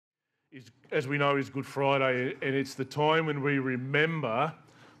as we know, is Good Friday, and it's the time when we remember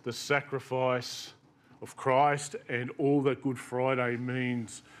the sacrifice of Christ and all that Good Friday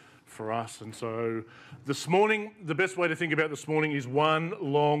means for us. And so this morning, the best way to think about this morning is one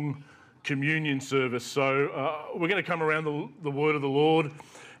long communion service. So we're going to come around the word of the Lord,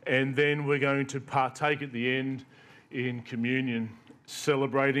 and then we're going to partake at the end in communion,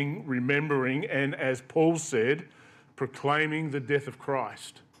 celebrating, remembering, and as Paul said, proclaiming the death of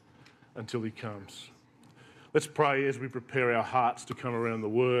Christ until he comes. Let's pray as we prepare our hearts to come around the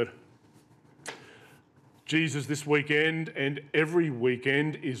word. Jesus, this weekend and every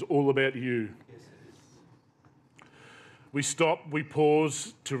weekend is all about you. Yes, it is. We stop, we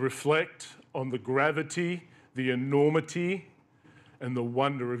pause to reflect on the gravity, the enormity, and the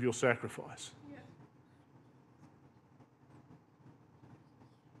wonder of your sacrifice.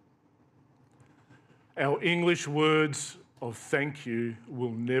 Yeah. Our English words of thank you will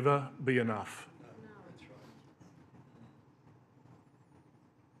never be enough. No, that's right.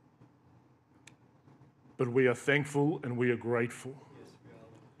 But we are thankful and we are grateful. Yes, we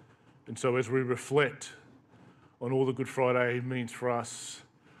are. And so as we reflect on all that Good Friday means for us,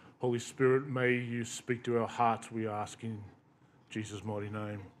 Holy Spirit, may you speak to our hearts, we ask in Jesus' mighty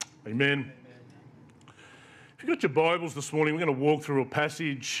name. Amen. Amen. If you've got your Bibles this morning, we're going to walk through a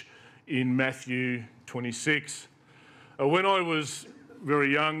passage in Matthew 26. When I was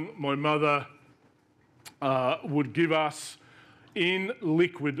very young, my mother would give us, in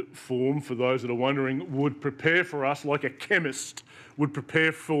liquid form, for those that are wondering, would prepare for us, like a chemist, would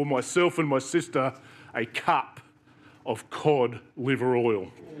prepare for myself and my sister a cup of cod liver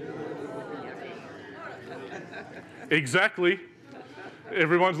oil. Exactly.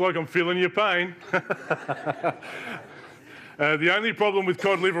 Everyone's like, I'm feeling your pain. The only problem with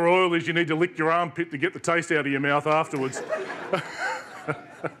cod liver oil is you need to lick your armpit to get the taste out of your mouth afterwards.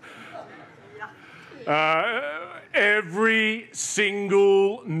 Every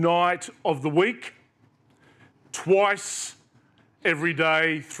single night of the week, twice every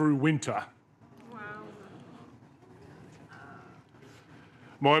day through winter. Wow.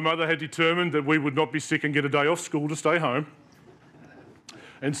 My mother had determined that we would not be sick and get a day off school to stay home.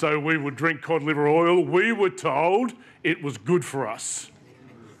 And so we would drink cod liver oil. We were told it was good for us.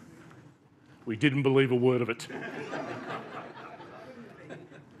 We didn't believe a word of it.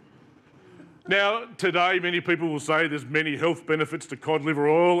 Now, today, many people will say there's many health benefits to cod liver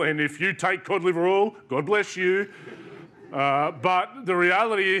oil, and if you take cod liver oil, God bless you. But the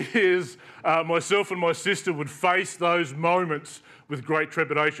reality is, myself and my sister would face those moments with great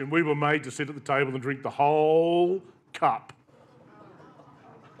trepidation. We were made to sit at the table and drink the whole cup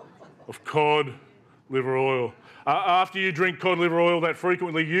of cod liver oil. After you drink cod liver oil that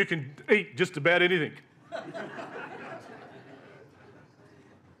frequently, you can eat just about anything.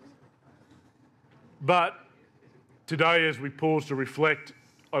 But today, as we pause to reflect,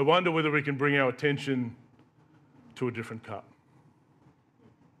 I wonder whether we can bring our attention to a different cup.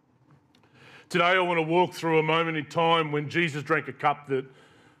 Today, I want to walk through a moment in time when Jesus drank a cup that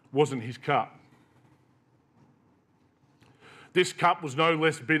wasn't his cup. This cup was no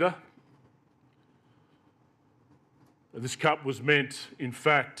less bitter. This cup was meant, in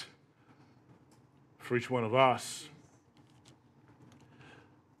fact, for each one of us.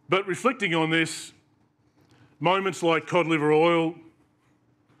 But reflecting on this, moments like cod liver oil,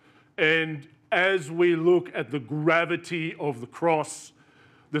 and as we look at the gravity of the cross,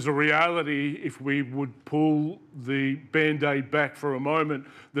 there's a reality, if we would pull the Band-Aid back for a moment,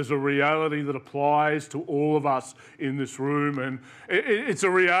 there's a reality that applies to all of us in this room. And it's a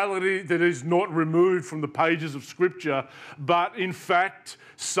reality that is not removed from the pages of Scripture, but in fact,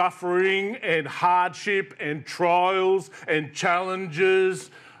 suffering and hardship and trials and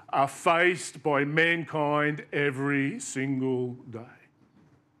challenges are faced by mankind every single day.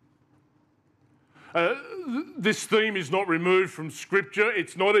 This theme is not removed from Scripture.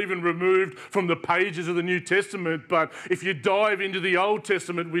 It's not even removed from the pages of the New Testament. But if you dive into the Old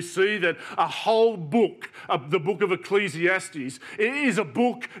Testament, we see that a whole book, the book of Ecclesiastes, is a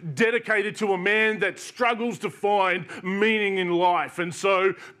book dedicated to a man that struggles to find meaning in life. And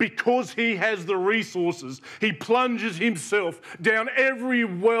so, because he has the resources, he plunges himself down every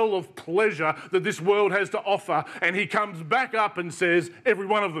well of pleasure that this world has to offer. And he comes back up and says, every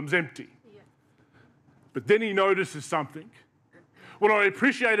one of them's empty. But then he notices something. What I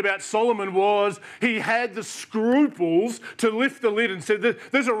appreciate about Solomon was he had the scruples to lift the lid and said,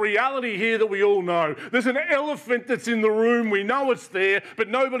 there's a reality here that we all know. There's an elephant that's in the room. We know it's there, but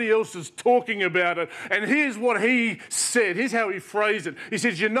nobody else is talking about it. And here's what he said. Here's how he phrased it. He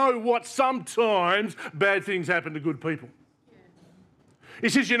says, you know what? Sometimes bad things happen to good people. He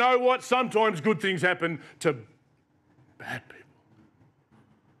says, you know what? Sometimes good things happen to bad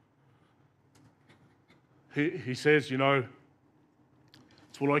people. He says, you know,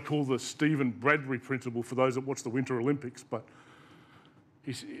 it's what I call the Stephen Bradbury principle for those that watch the Winter Olympics, but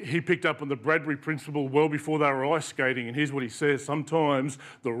he picked up on the Bradbury principle well before they were ice skating, and here's what he says: sometimes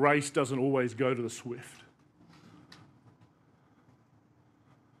the race doesn't always go to the swift.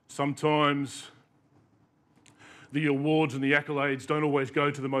 Sometimes the awards and the accolades don't always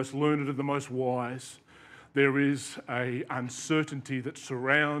go to the most learned and the most wise. There is an uncertainty that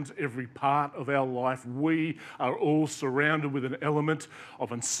surrounds every part of our life. We are all surrounded with an element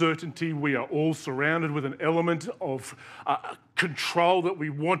of uncertainty. We are all surrounded with an element of control that we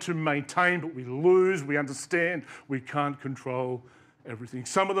want to maintain, but we lose. We understand we can't control everything.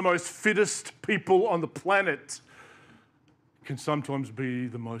 Some of the most fittest people on the planet can sometimes be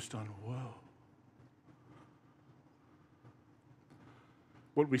the most unwell.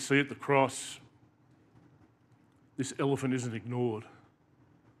 What we see at the cross, this elephant isn't ignored.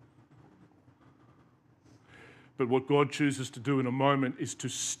 But what God chooses to do in a moment is to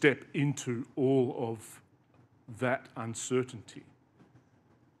step into all of that uncertainty.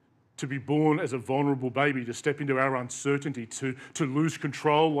 To be born as a vulnerable baby, to step into our uncertainty, to lose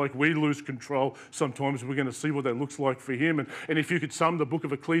control like we lose control. Sometimes we're going to see what that looks like for him. And if you could sum the book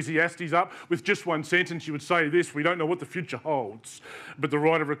of Ecclesiastes up with just one sentence, you would say this: we don't know what the future holds. But the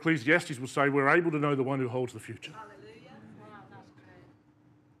writer of Ecclesiastes will say we're able to know the one who holds the future. Hallelujah. Wow, that's great.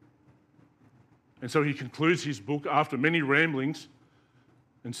 And so he concludes his book after many ramblings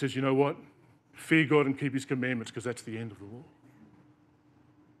and says, you know what? Fear God and keep his commandments, because that's the end of the law.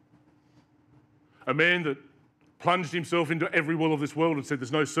 A man that plunged himself into every will of this world and said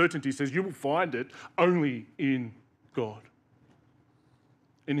there's no certainty, says you will find it only in God,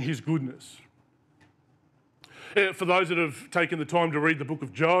 in his goodness. For those that have taken the time to read the book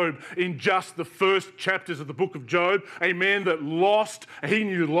of Job, in just the first chapters of the book of Job, a man that he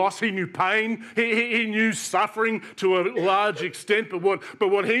knew pain, he knew suffering to a large extent, but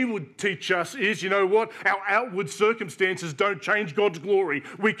what he would teach us is, you know what, our outward circumstances don't change God's glory.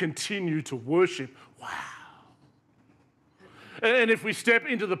 We continue to worship. Wow. And if we step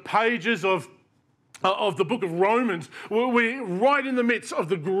into the pages of the book of Romans, we're right in the midst of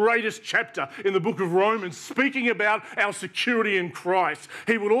the greatest chapter in the book of Romans, speaking about our security in Christ.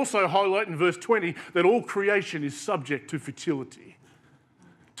 He would also highlight in verse 20 that all creation is subject to futility.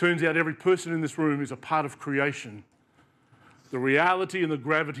 Turns out every person in this room is a part of creation. The reality and the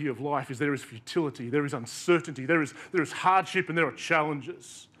gravity of life is there is futility, there is uncertainty, there is hardship, and there are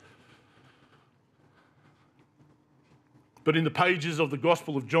challenges. But in the pages of the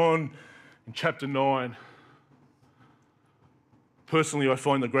Gospel of John, in chapter 9, personally I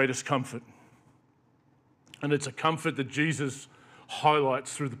find the greatest comfort. And it's a comfort that Jesus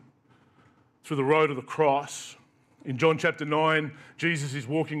highlights through the road of the cross. In John chapter 9, Jesus is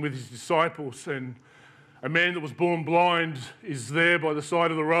walking with his disciples, and a man that was born blind is there by the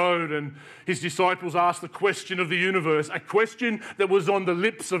side of the road, and his disciples ask the question of the universe, a question that was on the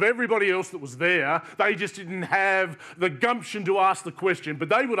lips of everybody else that was there. They just didn't have the gumption to ask the question, but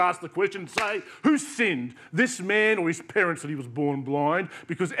they would ask the question and say, who sinned, this man or his parents, that he was born blind?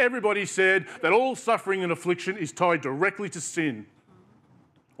 Because everybody said that all suffering and affliction is tied directly to sin,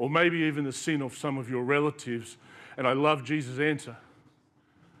 or maybe even the sin of some of your relatives. And I love Jesus' answer.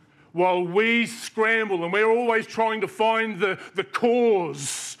 While we scramble and we're always trying to find the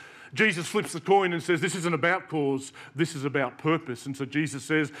cause, Jesus flips the coin and says, this isn't about cause, this is about purpose. And so Jesus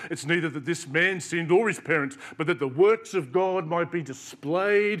says, it's neither that this man sinned or his parents, but that the works of God might be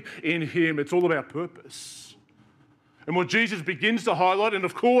displayed in him. It's all about purpose. And what Jesus begins to highlight, and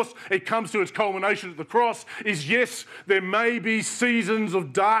of course it comes to its culmination at the cross, is yes, there may be seasons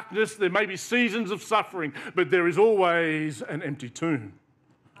of darkness, there may be seasons of suffering, but there is always an empty tomb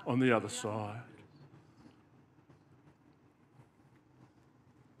on the other side.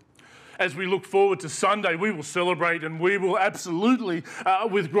 As we look forward to Sunday, we will celebrate, and we will absolutely,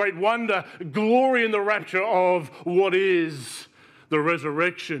 with great wonder, glory in the rapture of what is the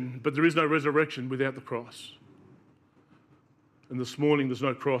resurrection. But there is no resurrection without the cross. And this morning, there's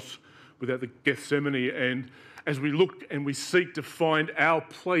no cross without the Gethsemane. And as we look and we seek to find our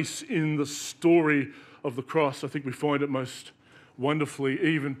place in the story of the cross, I think we find it most wonderfully,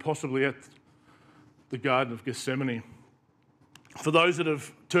 even possibly at the Garden of Gethsemane. For those that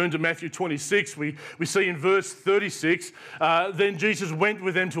have turned to Matthew 26, we see in verse 36, then Jesus went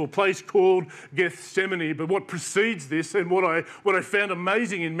with them to a place called Gethsemane. But what precedes this, and what I found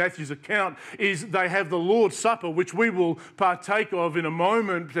amazing in Matthew's account, is they have the Lord's Supper, which we will partake of in a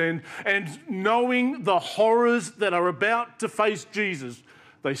moment. And knowing the horrors that are about to face Jesus,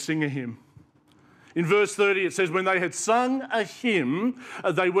 they sing a hymn. In verse 30, it says, when they had sung a hymn,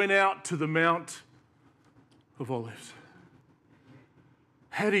 they went out to the Mount of Olives.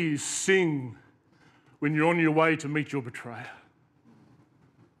 How do you sing when you're on your way to meet your betrayer?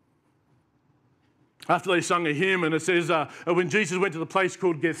 After they sung a hymn, and it says, when Jesus went to the place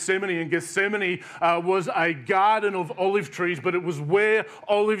called Gethsemane, and Gethsemane was a garden of olive trees, but it was where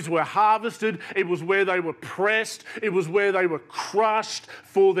olives were harvested, it was where they were pressed, it was where they were crushed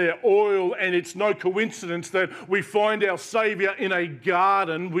for their oil, and it's no coincidence that we find our Saviour in a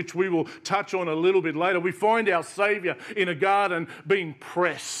garden, which we will touch on a little bit later. We find our Saviour in a garden being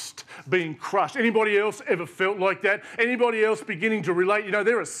pressed, being crushed. Anybody else ever felt like that? Anybody else beginning to relate? You know,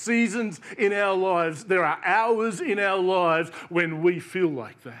 there are seasons in our lives, there are hours in our lives when we feel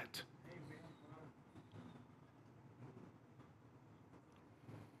like that.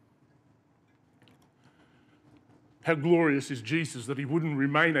 How glorious is Jesus that he wouldn't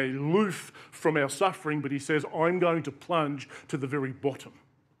remain aloof from our suffering, but he says, I'm going to plunge to the very bottom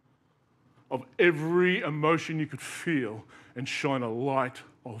of every emotion you could feel and shine a light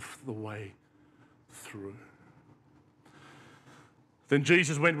of the way through. Then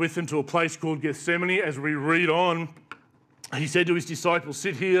Jesus went with them to a place called Gethsemane. As we read on, he said to his disciples,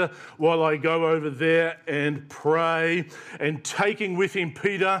 sit here while I go over there and pray. And taking with him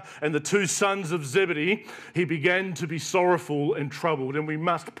Peter and the two sons of Zebedee, he began to be sorrowful and troubled. And we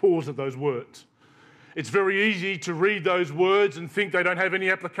must pause at those words. It's very easy to read those words and think they don't have any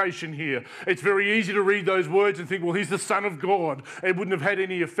application here. It's very easy to read those words and think, well, he's the Son of God. It wouldn't have had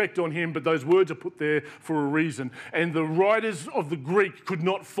any effect on him, but those words are put there for a reason. And the writers of the Greek could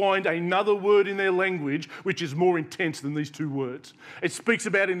not find another word in their language which is more intense than these two words. It speaks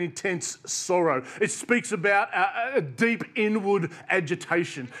about an intense sorrow. It speaks about a deep inward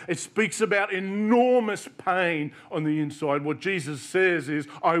agitation. It speaks about enormous pain on the inside. What Jesus says is,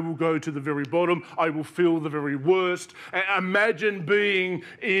 I will go to the very bottom. I will feel the very worst. Imagine being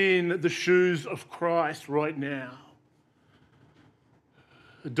in the shoes of Christ right now.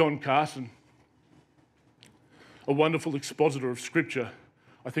 Don Carson, a wonderful expositor of Scripture,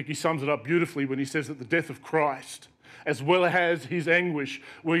 I think he sums it up beautifully when he says that the death of Christ, as well as his anguish,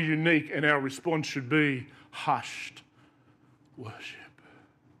 were unique, and our response should be hushed worship.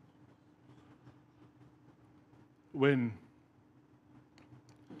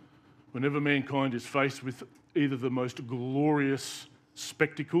 Whenever mankind is faced with either the most glorious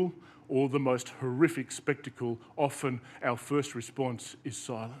spectacle or the most horrific spectacle, often our first response is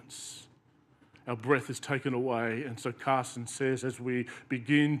silence. Our breath is taken away. And so Carson says, as we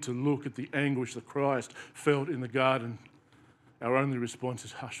begin to look at the anguish that Christ felt in the garden, our only response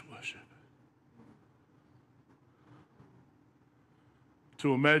is hush worship.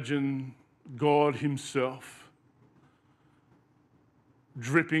 To imagine God himself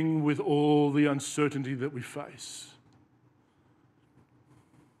dripping with all the uncertainty that we face,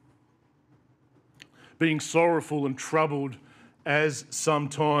 being sorrowful and troubled as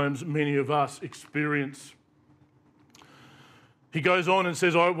sometimes many of us experience. He goes on and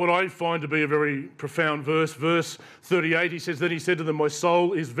says, what I find to be a very profound verse, verse 38, he says, then he said to them, my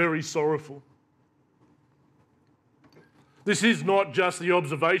soul is very sorrowful. This is not just the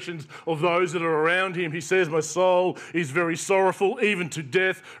observations of those that are around him. He says, my soul is very sorrowful, even to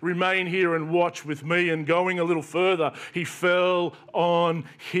death. Remain here and watch with me. And going a little further, he fell on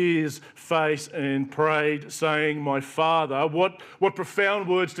his face and prayed, saying, my Father, what profound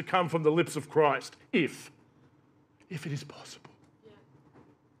words to come from the lips of Christ, if it is possible. Yeah.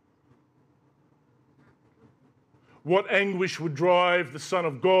 What anguish would drive the Son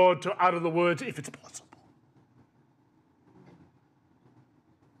of God to utter the words, if it's possible?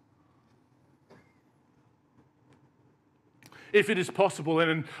 If it is possible.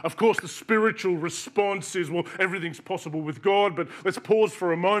 And of course, the spiritual response is, well, everything's possible with God. But let's pause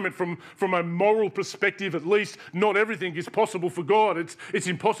for a moment. From a moral perspective, at least, not everything is possible for God. It's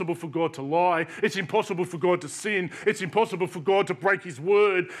impossible for God to lie. It's impossible for God to sin. It's impossible for God to break his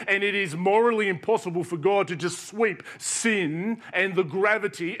word. And it is morally impossible for God to just sweep sin and the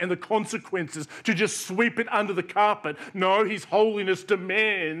gravity and the consequences, to just sweep it under the carpet. No, his holiness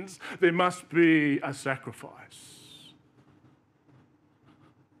demands there must be a sacrifice.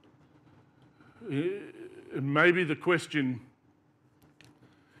 Maybe the question,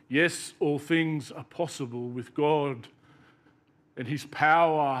 yes, all things are possible with God, and his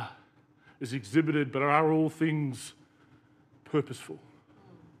power is exhibited, but are all things purposeful?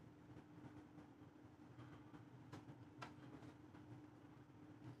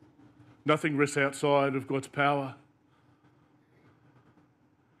 Nothing rests outside of God's power.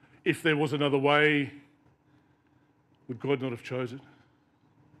 If there was another way, would God not have chosen?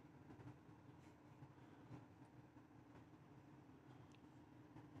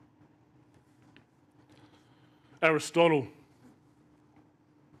 Aristotle,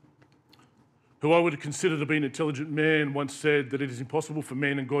 who I would consider to be an intelligent man, once said that it is impossible for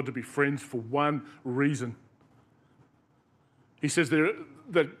man and God to be friends for one reason. He says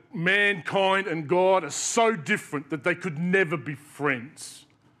that mankind and God are so different that they could never be friends.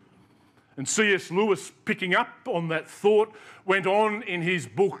 And C.S. Lewis, picking up on that thought, went on in his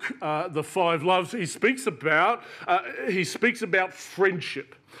book, The Five Loves. He speaks about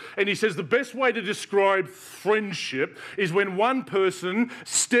friendship. And he says the best way to describe friendship is when one person,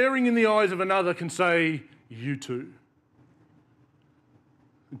 staring in the eyes of another, can say, "You too."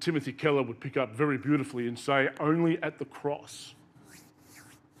 And Timothy Keller would pick up very beautifully and say, only at the cross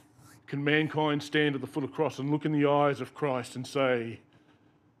can mankind stand at the foot of the cross and look in the eyes of Christ and say,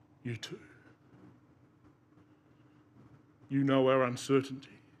 "You too. You know our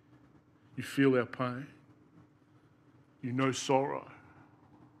uncertainty. You feel our pain. You know sorrow."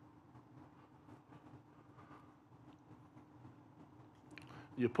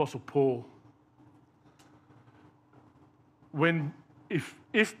 The Apostle Paul,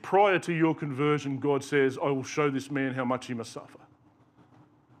 if prior to your conversion God says, "I will show this man how much he must suffer,"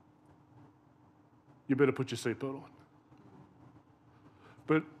 you better put your seatbelt on.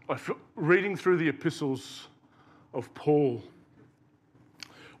 But reading through the epistles of Paul,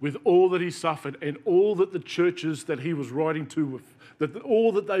 with all that he suffered and all that the churches that he was writing to,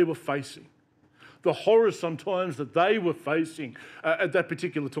 all that they were facing, the horrors sometimes that they were facing at that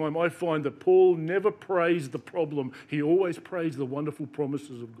particular time, I find that Paul never praised the problem. He always praised the wonderful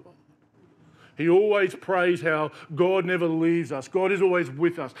promises of God. He always praised how God never leaves us. God is always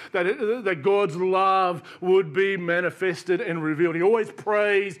with us. That God's love would be manifested and revealed. He always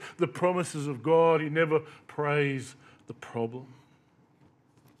praised the promises of God. He never praised the problem.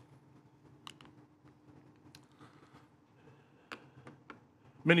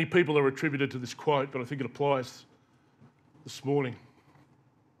 Many people are attributed to this quote, but I think it applies this morning.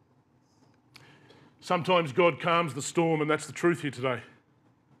 Sometimes God calms the storm, and that's the truth here today.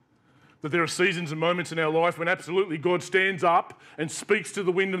 That there are seasons and moments in our life when absolutely God stands up and speaks to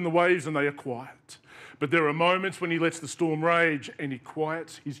the wind and the waves and they are quiet. But there are moments when he lets the storm rage and he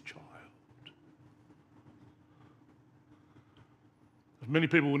quiets his child. As many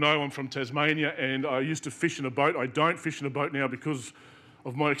people will know, I'm from Tasmania and I used to fish in a boat. I don't fish in a boat now because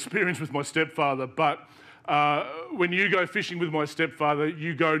of my experience with my stepfather, but when you go fishing with my stepfather,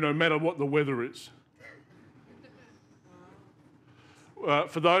 you go no matter what the weather is.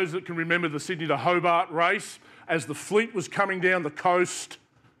 For those that can remember the Sydney to Hobart race, as the fleet was coming down the coast,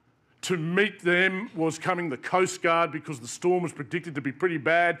 to meet them was coming the Coast Guard because the storm was predicted to be pretty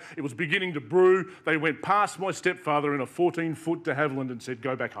bad. It was beginning to brew. They went past my stepfather in a 14-foot de Havilland and said,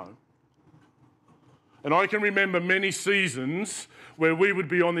 "Go back home." And I can remember many seasons where we would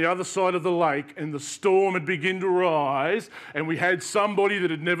be on the other side of the lake and the storm had begun to rise and we had somebody that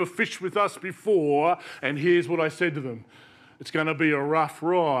had never fished with us before, and here's what I said to them: "It's going to be a rough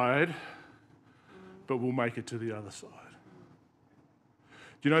ride, but we'll make it to the other side."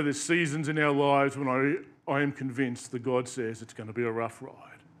 Do you know there's seasons in our lives when I am convinced that God says it's going to be a rough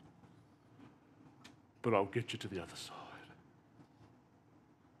ride, but I'll get you to the other side.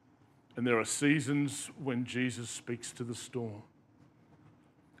 And there are seasons when Jesus speaks to the storm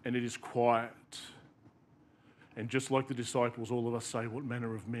and it is quiet. And just like the disciples, all of us say, "What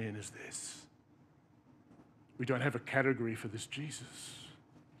manner of man is this?" We don't have a category for this Jesus.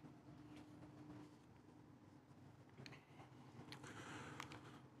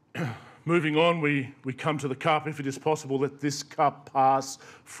 Moving on, we come to the cup. If it is possible, let this cup pass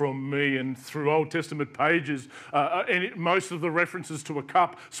from me. And through Old Testament pages, most of the references to a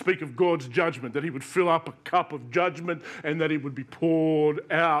cup speak of God's judgment, that he would fill up a cup of judgment and that it would be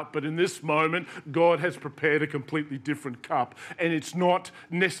poured out. But in this moment, God has prepared a completely different cup. And it's not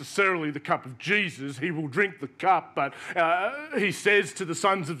necessarily the cup of Jesus. He will drink the cup, but he says to the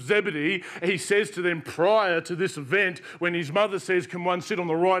sons of Zebedee, he says to them prior to this event, when his mother says, "Can one sit on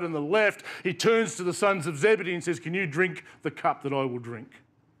the right and the left?" he turns to the sons of Zebedee and says, "Can you drink the cup that I will drink?"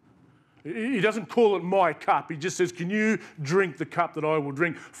 He doesn't call it my cup. He just says, "Can you drink the cup that I will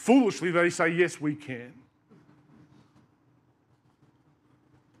drink?" Foolishly, they say, "Yes, we can."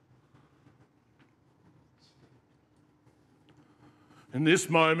 In this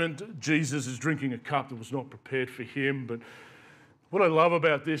moment, Jesus is drinking a cup that was not prepared for him. But what I love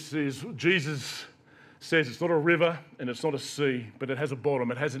about this is Jesus says it's not a river and it's not a sea, but it has a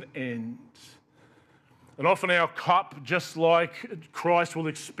bottom, it has an end. And often our cup, just like Christ will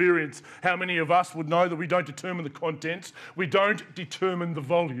experience, how many of us would know that we don't determine the contents, we don't determine the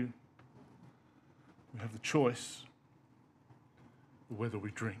volume. We have the choice of whether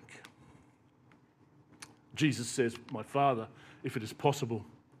we drink. Jesus says, my Father, if it is possible,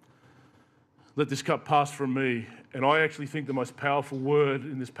 let this cup pass from me. And I actually think the most powerful word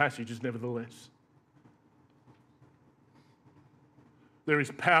in this passage is nevertheless. There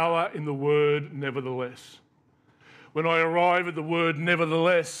is power in the word nevertheless. When I arrive at the word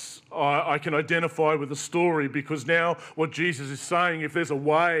nevertheless, I can identify with the story, because now what Jesus is saying, if there's a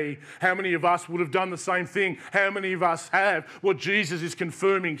way, how many of us would have done the same thing? How many of us have? What Jesus is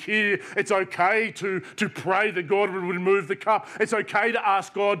confirming here, it's okay to pray that God would remove the cup. It's okay to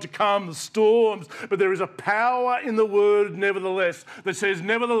ask God to calm the storms, but there is a power in the word nevertheless that says,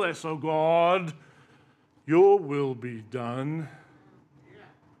 nevertheless, oh God, your will be done.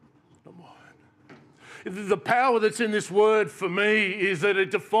 The power that's in this word for me is that it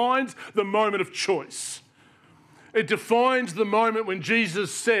defines the moment of choice. It defines the moment when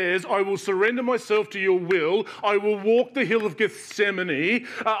Jesus says, I will surrender myself to your will. I will walk the hill of Gethsemane.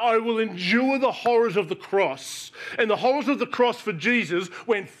 I will endure the horrors of the cross. And the horrors of the cross for Jesus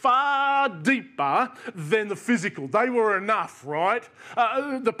went far deeper than the physical. They were enough, right?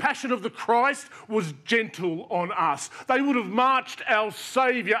 The passion of the Christ was gentle on us. They would have marched our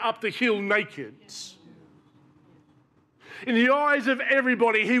Saviour up the hill naked. In the eyes of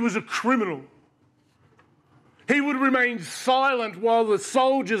everybody, he was a criminal. He would remain silent while the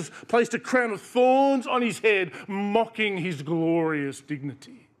soldiers placed a crown of thorns on his head, mocking his glorious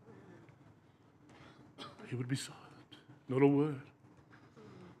dignity. He would be silent, not a word.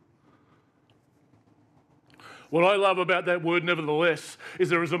 What I love about that word, nevertheless, is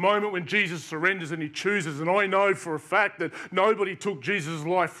there is a moment when Jesus surrenders and he chooses. And I know for a fact that nobody took Jesus'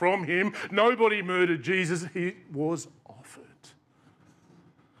 life from him. Nobody murdered Jesus. He was offered.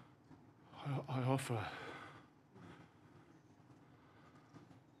 I offer.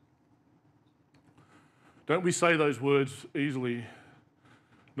 Don't we say those words easily?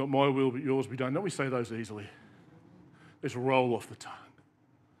 Not my will, but yours be done. Don't we say those easily? They just roll off the tongue.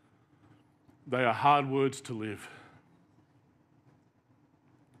 They are hard words to live.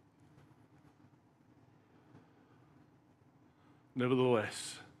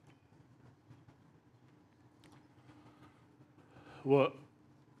 Nevertheless, what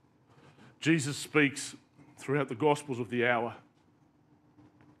Jesus speaks throughout the Gospels of the hour.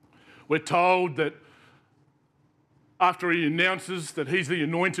 We're told that after he announces that he's the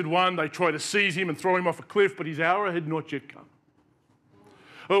anointed one, they try to seize him and throw him off a cliff, but his hour had not yet come.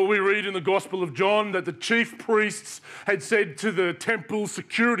 We read in the Gospel of John that the chief priests had said to the temple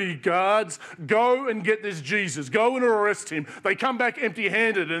security guards, go and get this Jesus, go and arrest him. They come back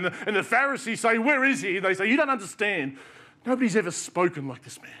empty-handed, and the Pharisees say, where is he? They say, you don't understand. Nobody's ever spoken like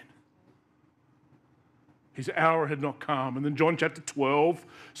this man. His hour had not come. And then John chapter 12,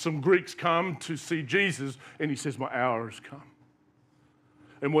 some Greeks come to see Jesus, and he says, my hour has come.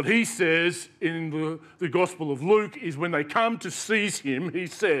 And what he says in the Gospel of Luke is when they come to seize him, he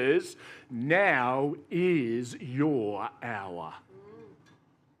says, now is your hour.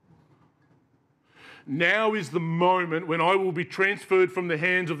 Now is the moment when I will be transferred from the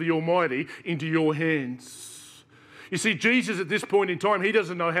hands of the Almighty into your hands. You see, Jesus at this point in time, he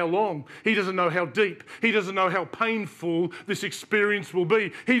doesn't know how long. He doesn't know how deep. He doesn't know how painful this experience will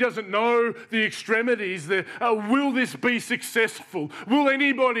be. He doesn't know the extremities. Will this be successful? Will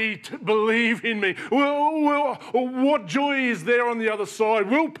anybody believe in me? What joy is there on the other side?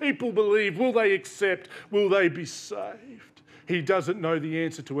 Will people believe? Will they accept? Will they be saved? He doesn't know the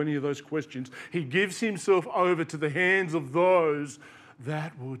answer to any of those questions. He gives himself over to the hands of those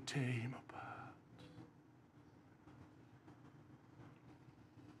that would tear him apart.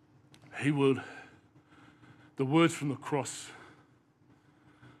 The words from the cross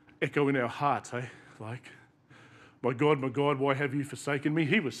echo in our hearts, eh? Like, my God, why have you forsaken me?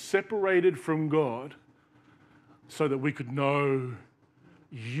 He was separated from God so that we could know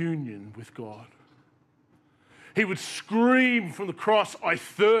union with God. He would scream from the cross, I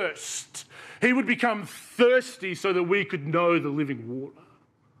thirst. He would become thirsty so that we could know the living water.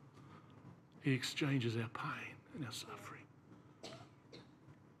 He exchanges our pain and our suffering.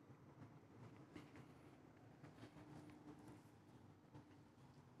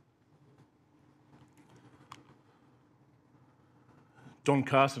 Don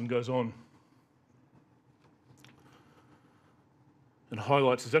Carson goes on.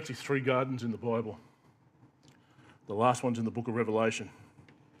 highlights there's actually 3 gardens in the Bible. The last one's in the book of Revelation.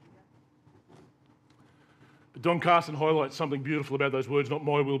 But Don Carson highlights something beautiful about those words, not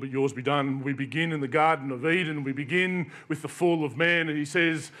my will but yours be done. We begin in the Garden of Eden. We begin with the fall of man. And he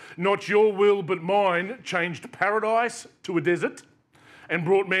says, not your will but mine changed paradise to a desert and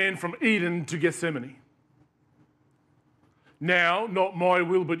brought man from Eden to Gethsemane. Now, not my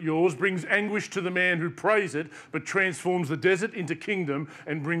will but yours brings anguish to the man who prays it, but transforms the desert into kingdom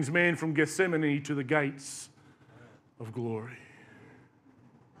and brings man from Gethsemane to the gates of glory.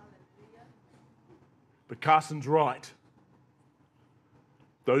 But Carson's right.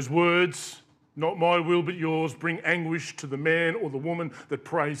 Those words, not my will but yours, bring anguish to the man or the woman that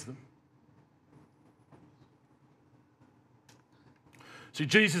prays them. See,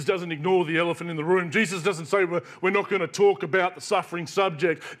 Jesus doesn't ignore the elephant in the room. Jesus doesn't say we're not going to talk about the suffering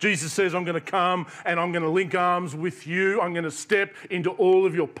subject. Jesus says, I'm going to come and I'm going to link arms with you. I'm going to step into all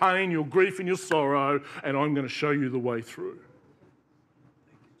of your pain, your grief and your sorrow, and I'm going to show you the way through.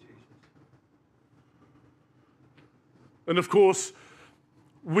 And of course,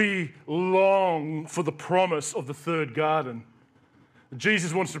 we long for the promise of the third garden.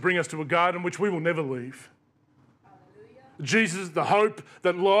 Jesus wants to bring us to a garden which we will never leave. Jesus, the hope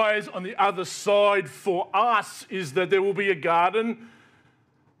that lies on the other side for us is that there will be a garden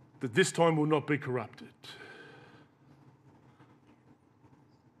that this time will not be corrupted.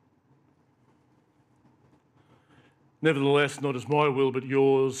 Nevertheless, not as my will, but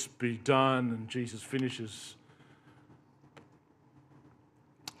yours be done. And Jesus finishes.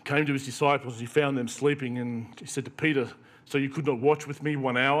 Came to his disciples, he found them sleeping, and he said to Peter, so you could not watch with me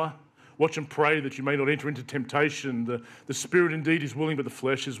 1 hour? Watch and pray that you may not enter into temptation. The spirit indeed is willing, but the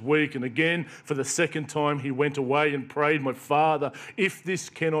flesh is weak. And again, for the second time, he went away and prayed, my Father, if this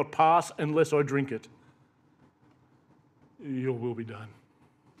cannot pass unless I drink it, your will be done.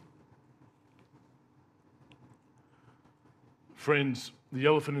 Friends, the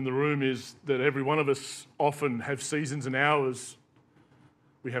elephant in the room is that every one of us often have seasons and hours.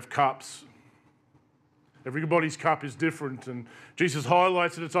 We have cups. Everybody's cup is different, and Jesus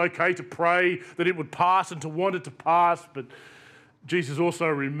highlights that it's okay to pray that it would pass and to want it to pass, but Jesus also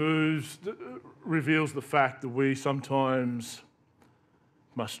reveals the fact that we sometimes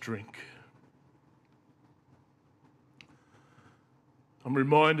must drink. I'm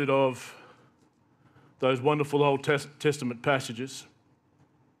reminded of those wonderful Old Testament passages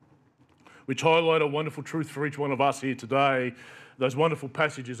which highlight a wonderful truth for each one of us here today. Those wonderful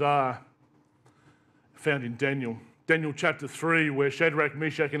passages are found in Daniel chapter 3, where Shadrach,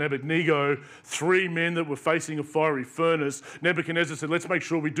 Meshach and Abednego, 3 men that were facing a fiery furnace, Nebuchadnezzar said, let's make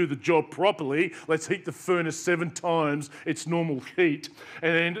sure we do the job properly. Let's heat the furnace 7 times its normal heat.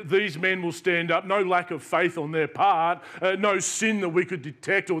 And these men will stand up, no lack of faith on their part, no sin that we could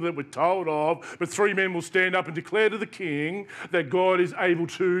detect or that we're told of, but 3 men will stand up and declare to the king that God is able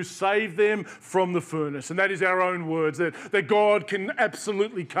to save them from the furnace. And that is our own words, that God can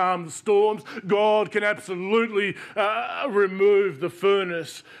absolutely calm the storms. God can absolutely remove the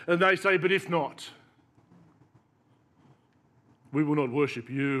furnace. And they say, but if not, we will not worship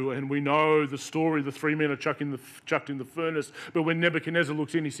you. And we know the story, the 3 men are chucked in the furnace. But when Nebuchadnezzar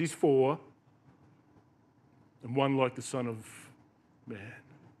looks in, he sees 4, and 1 like the Son of Man.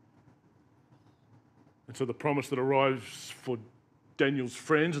 And so the promise that arrives for Daniel's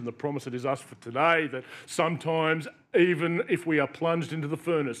friends, and the promise that is us for today, that sometimes, even if we are plunged into the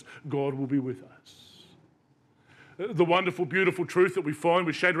furnace, God will be with us. The wonderful, beautiful truth that we find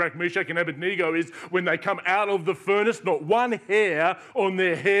with Shadrach, Meshach and Abednego is when they come out of the furnace, not 1 hair on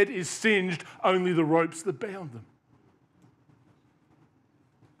their head is singed, only the ropes that bound them.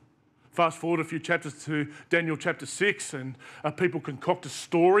 Fast forward a few chapters to Daniel chapter 6, and people concoct a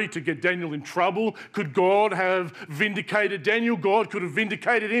story to get Daniel in trouble. Could God have vindicated Daniel? God could have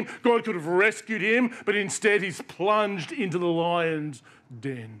vindicated him. God could have rescued him, but instead he's plunged into the lion's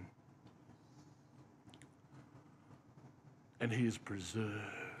den. And he is preserved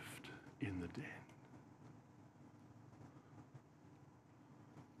in the den.